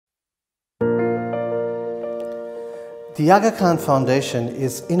The Aga Khan Foundation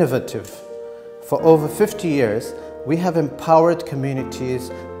is innovative. For over 50 years, we have empowered communities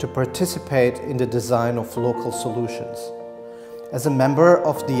to participate in the design of local solutions. As a member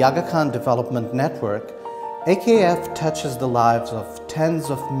of the Aga Khan Development Network, AKF touches the lives of tens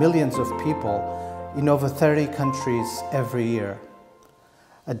of millions of people in over 30 countries every year.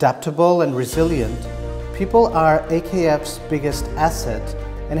 Adaptable and resilient, people are AKF's biggest asset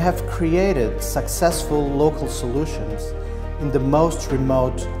and have created successful local solutions in the most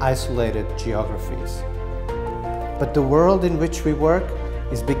remote, isolated geographies. But the world in which we work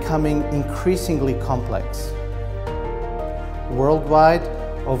is becoming increasingly complex. Worldwide,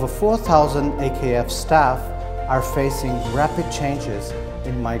 over 4,000 AKF staff are facing rapid changes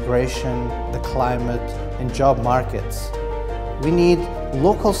in migration, the climate, and job markets. We need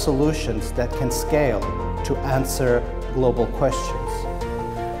local solutions that can scale to answer global questions.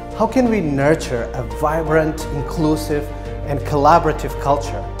 How can we nurture a vibrant, inclusive, and collaborative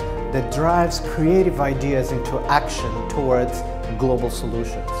culture that drives creative ideas into action towards global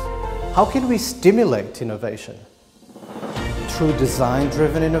solutions? How can we stimulate innovation? Through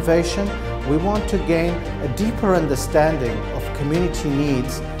design-driven innovation, we want to gain a deeper understanding of community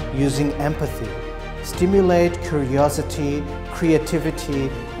needs using empathy, stimulate curiosity, creativity,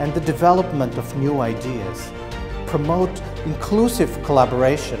 and the development of new ideas, promote inclusive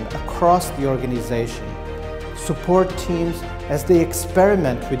collaboration across the organization, support teams as they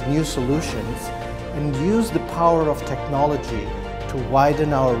experiment with new solutions, and use the power of technology to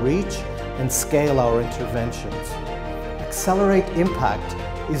widen our reach and scale our interventions. Accelerate Impact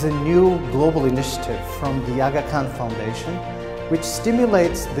is a new global initiative from the Aga Khan Foundation, which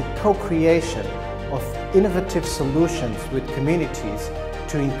stimulates the co-creation of innovative solutions with communities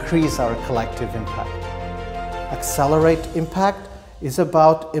to increase our collective impact. Accelerate Impact is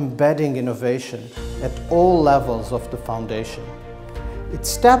about embedding innovation at all levels of the foundation. It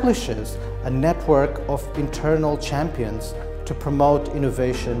establishes a network of internal champions to promote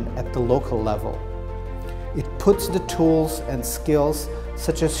innovation at the local level. It puts the tools and skills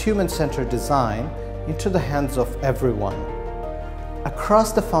such as human-centered design into the hands of everyone.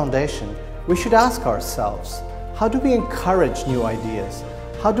 Across the foundation, we should ask ourselves, how do we encourage new ideas?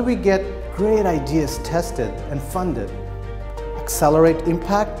 How do we get great ideas tested and funded? Accelerate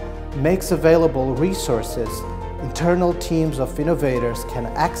Impact makes available resources internal teams of innovators can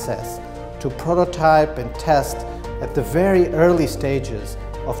access to prototype and test at the very early stages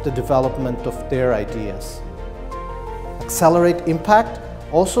of the development of their ideas. Accelerate Impact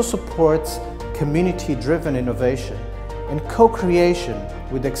also supports community-driven innovation and co-creation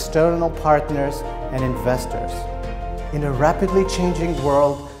with external partners and investors. In a rapidly changing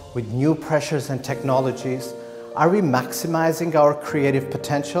world with new pressures and technologies, are we maximizing our creative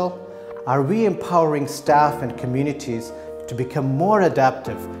potential? Are we empowering staff and communities to become more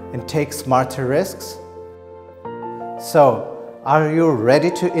adaptive and take smarter risks? So, are you ready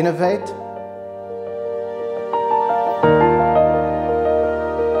to innovate?